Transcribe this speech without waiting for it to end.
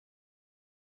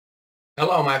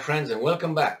Hello, my friends, and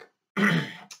welcome back.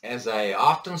 As I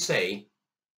often say,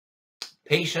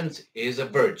 patience is a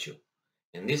virtue.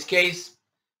 In this case,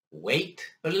 wait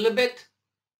a little bit,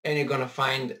 and you're going to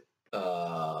find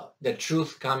the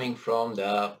truth coming from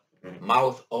the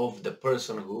mouth of the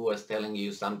person who was telling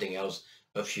you something else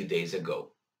a few days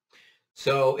ago.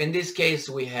 So, in this case,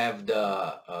 we have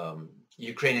the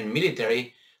Ukrainian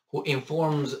military who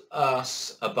informs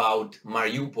us about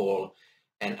Mariupol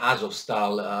and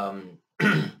Azovstal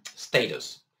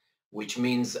status, which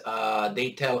means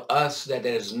they tell us that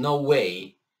there's no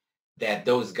way that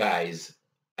those guys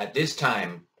at this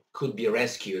time could be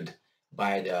rescued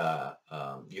by the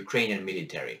Ukrainian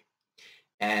military.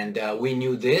 And we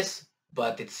knew this,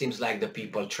 but it seems like the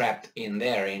people trapped in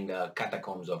there in the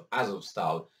catacombs of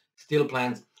Azovstal steel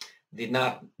plants did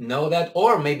not know that,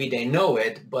 or maybe they know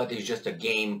it, but it's just a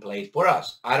game played for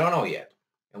us. I don't know yet.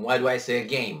 And why do I say a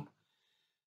game?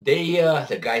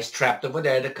 The guys trapped over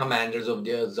there, the commanders of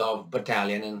the Azov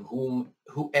battalion and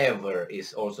whoever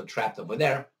is also trapped over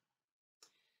there,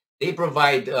 they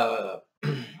provide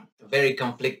very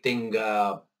conflicting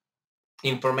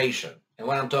information. And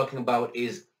what I'm talking about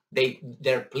is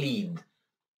their plea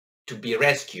to be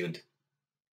rescued,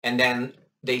 and then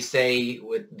they say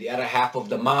with the other half of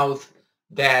the mouth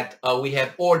that we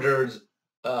have orders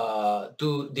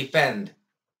to defend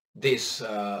this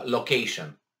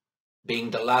location,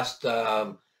 being the last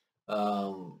I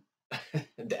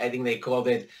think they called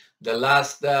it the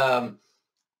last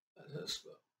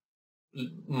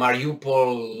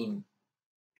Mariupol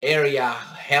area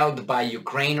held by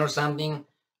Ukraine or something.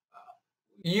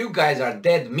 You guys are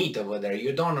dead meat over there.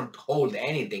 You don't hold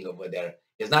anything over there.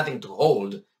 There's nothing to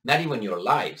hold, not even your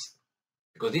lives,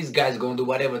 because these guys are going to do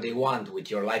whatever they want with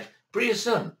your life pretty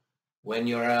soon. When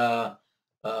your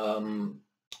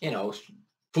you know,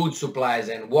 food supplies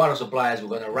and water supplies are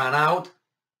going to run out,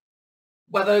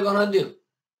 what are you going to do?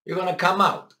 You're going to come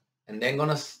out, and they're going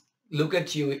to look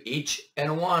at you, each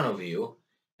and one of you,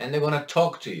 and they're going to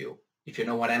talk to you, if you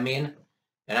know what I mean.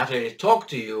 And after they talk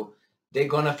to you, they're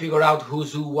going to figure out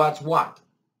who's who, what's what.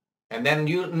 And then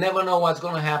you never know what's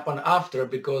going to happen after,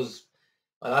 because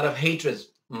a lot of hatreds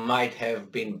might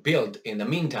have been built in the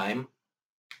meantime,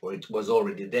 or it was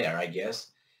already there, I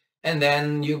guess. And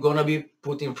then you're going to be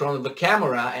put in front of the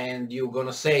camera and you're going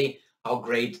to say how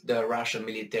great the Russian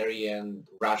military and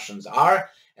Russians are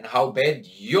and how bad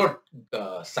your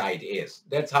side is.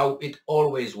 That's how it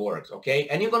always works, okay?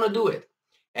 And you're going to do it.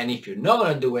 And if you're not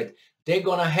going to do it, they're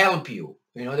going to help you.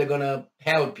 You know, they're going to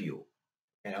help you,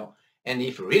 you know. And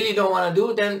if you really don't want to do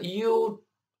it, then you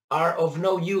are of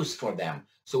no use for them.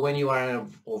 So when you are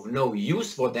of no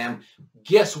use for them,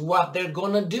 guess what they're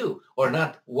going to do? Or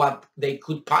not what they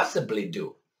could possibly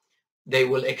do. They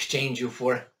will exchange you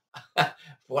for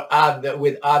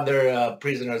with other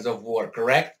prisoners of war,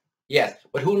 correct? Yes,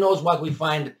 but who knows what we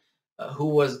find, who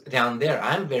was down there.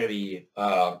 I'm very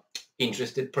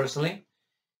interested personally.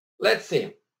 Let's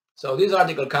see. So this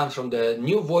article comes from the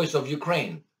New Voice of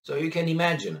Ukraine. So you can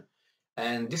imagine.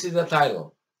 And this is the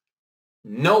title.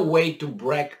 No way to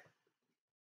break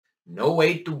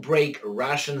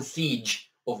Russian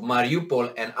siege of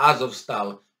Mariupol and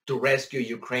Azovstal to rescue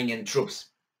Ukrainian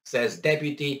troops, says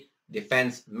Deputy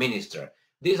Defense Minister.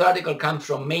 This article comes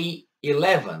from May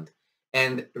 11th.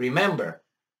 And remember,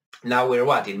 now we're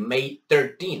what, in May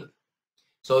 13th.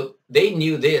 So they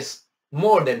knew this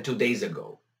more than 2 days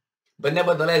ago. But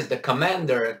nevertheless, the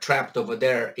commander trapped over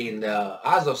there in the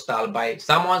Azovstal by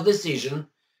someone's decision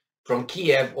from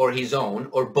Kiev or his own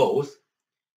or both,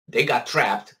 they got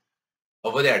trapped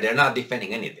over there. They're not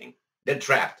defending anything. They're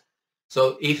trapped.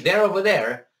 So if they're over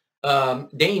there,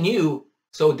 they knew.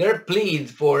 So their plea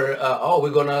for, oh,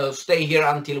 we're going to stay here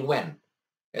until when?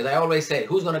 As I always say,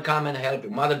 who's going to come and help you?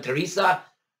 Mother Teresa,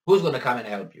 who's going to come and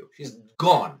help you? She's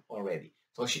gone already.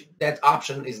 So that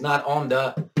option is not on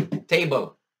the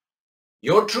table.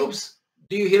 Your troops,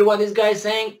 do you hear what this guy is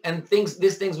saying? And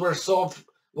these things were solved,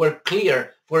 were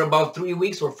clear for about 3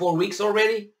 weeks or 4 weeks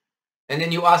already. And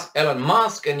then you ask Elon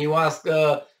Musk and you ask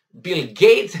Bill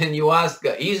Gates and you ask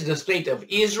is the state of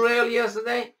Israel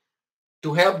yesterday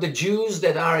to help the Jews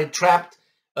that are trapped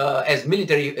as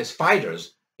military, as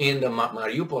fighters in the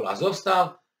Mariupol,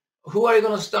 Azovstal. Who are you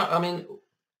going to start? I mean,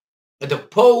 the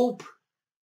Pope,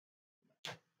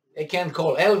 they can't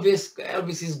call Elvis.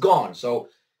 Elvis is gone. So,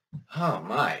 oh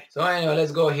my. So anyway,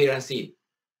 let's go here and see.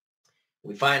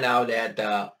 We find out that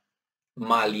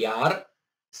Malyar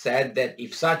said that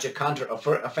if such a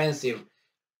counteroffensive,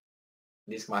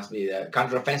 this must be the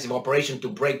counteroffensive operation to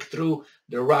break through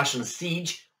the Russian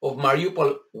siege of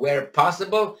Mariupol were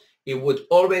possible, it would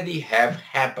already have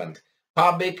happened.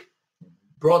 Public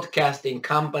broadcasting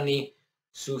company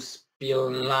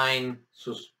Suspilne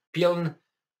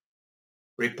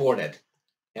reported,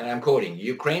 and I'm quoting,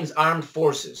 Ukraine's armed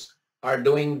forces are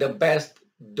doing the best,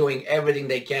 doing everything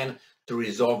they can to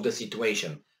resolve the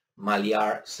situation,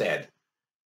 Maliar said.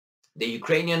 The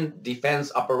Ukrainian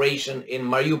defense operation in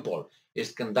Mariupol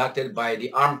is conducted by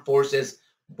the armed forces,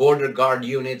 border guard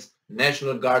units,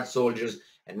 National Guard soldiers,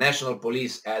 and national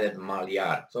police, added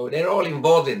Maliar. So they're all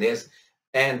involved in this,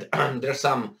 and there's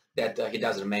some that he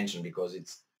doesn't mention because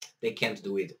they can't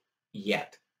do it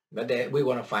yet. But we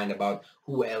want to find about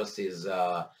who else is,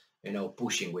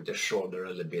 pushing with the shoulder a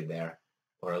little bit there,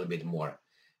 or a little bit more.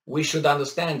 We should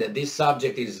understand that this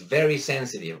subject is very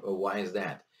sensitive. Why is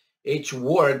that? Each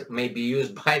word may be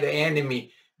used by the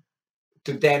enemy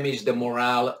to damage the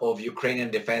morale of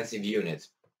Ukrainian defensive units.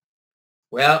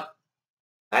 Well,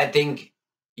 I think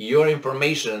your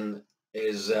information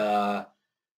is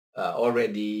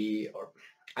already, or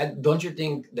don't you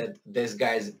think that these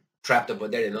guys trapped over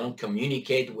there, they don't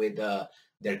communicate with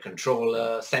their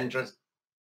control centers?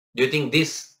 Do you think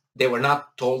they were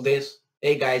not told this?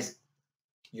 Hey guys,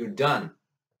 you're done.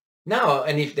 No,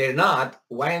 and if they're not,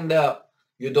 why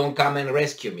you don't come and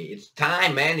rescue me? It's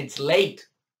time, man, it's late.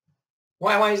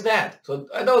 Why is that? So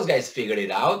those guys figured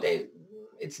it out.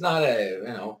 It's not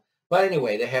but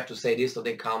anyway, they have to say this so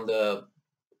they calm the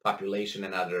population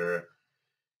and other.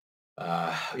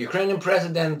 Ukrainian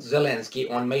President Zelensky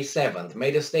on May 7th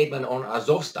made a statement on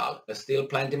Azovstal, a steel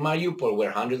plant in Mariupol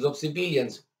where hundreds of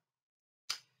civilians,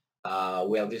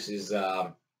 this is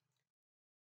the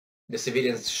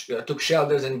civilians took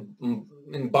shelters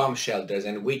in bomb shelters,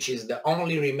 and which is the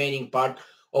only remaining part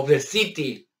of the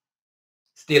city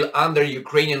still under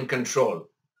Ukrainian control.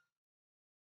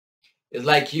 It's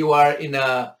like you are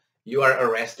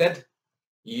arrested,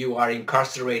 you are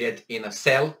incarcerated in a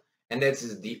cell, and that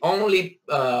is the only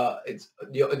it's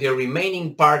the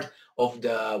remaining part of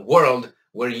the world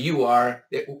where you are,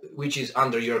 which is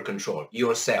under your control,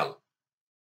 your cell.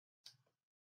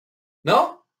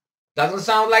 No? Doesn't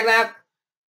sound like that?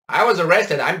 I was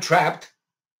arrested, I'm trapped,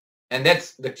 and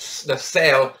that's the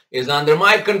cell is under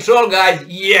my control, guys.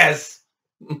 Yes.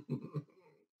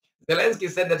 Zelensky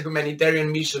said that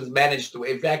humanitarian missions managed to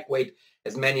evacuate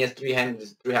as many as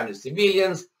 300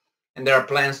 civilians, and there are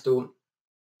plans to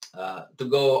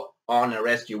go on and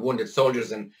rescue wounded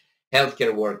soldiers and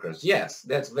healthcare workers. Yes,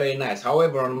 that's very nice.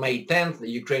 However, on May 10th, the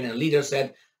Ukrainian leader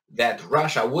said that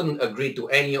Russia wouldn't agree to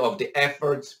any of the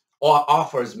efforts or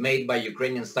offers made by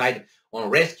Ukrainian side on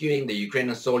rescuing the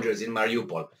Ukrainian soldiers in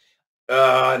Mariupol.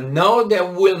 No, they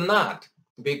will not,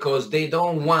 because they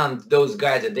don't want those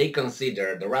guys that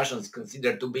the Russians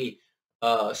consider to be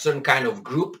a certain kind of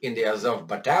group in the Azov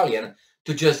battalion,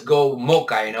 to just go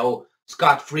mocha,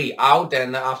 scot-free out,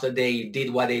 and after they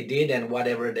did what they did and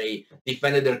whatever they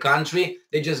defended their country,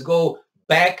 they just go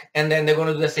back, and then they're going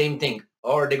to do the same thing.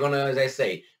 Or they're going to, as I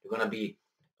say, they're going to be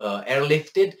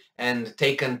airlifted and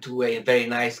taken to a very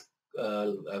nice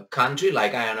country,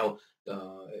 like, I don't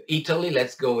know, Italy.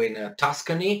 Let's go in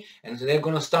Tuscany, and so they're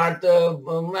going to start,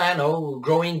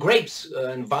 growing grapes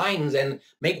and vines and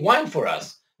make wine for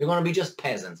us. They're going to be just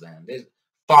peasants, man. They're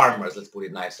farmers, let's put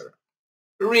it nicer.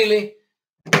 Really?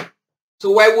 So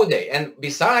why would they? And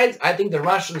besides, I think the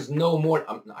Russians know more.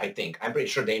 I'm pretty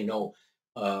sure they know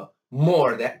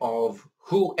more of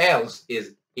who else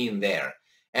is in there.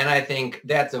 And I think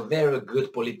that's a very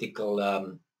good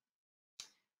political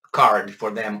card for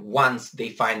them once they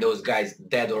find those guys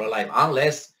dead or alive.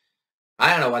 Unless, I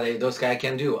don't know what those guys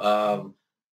can do. I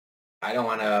don't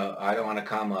want to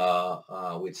come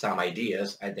with some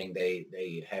ideas. I think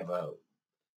they have a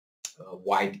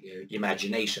wide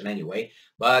imagination anyway,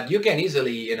 but you can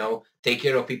easily take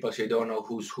care of people if you don't know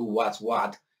who's who, what's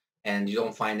what, and you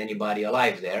don't find anybody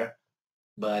alive there,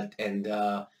 and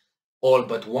all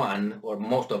but one or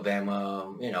most of them,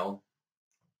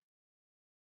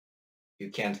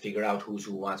 you can't figure out who's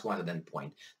who, what's what at that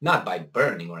point, not by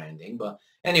burning or anything. But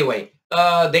anyway,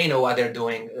 they know what they're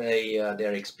doing.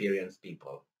 They're experienced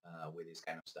people with this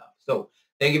kind of stuff. So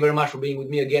thank you very much for being with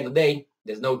me again today.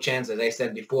 There's no chance, as I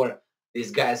said before, these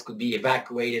guys could be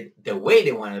evacuated the way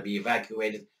they want to be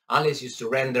evacuated unless you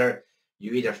surrender.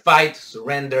 You either fight,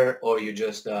 surrender, or you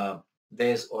just or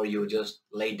you just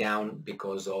lay down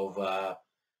because of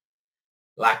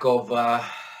lack of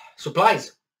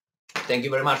supplies. Thank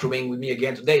you very much for being with me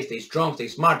again today. Stay strong, stay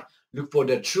smart, look for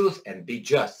the truth, and be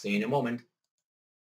just. See you in a moment.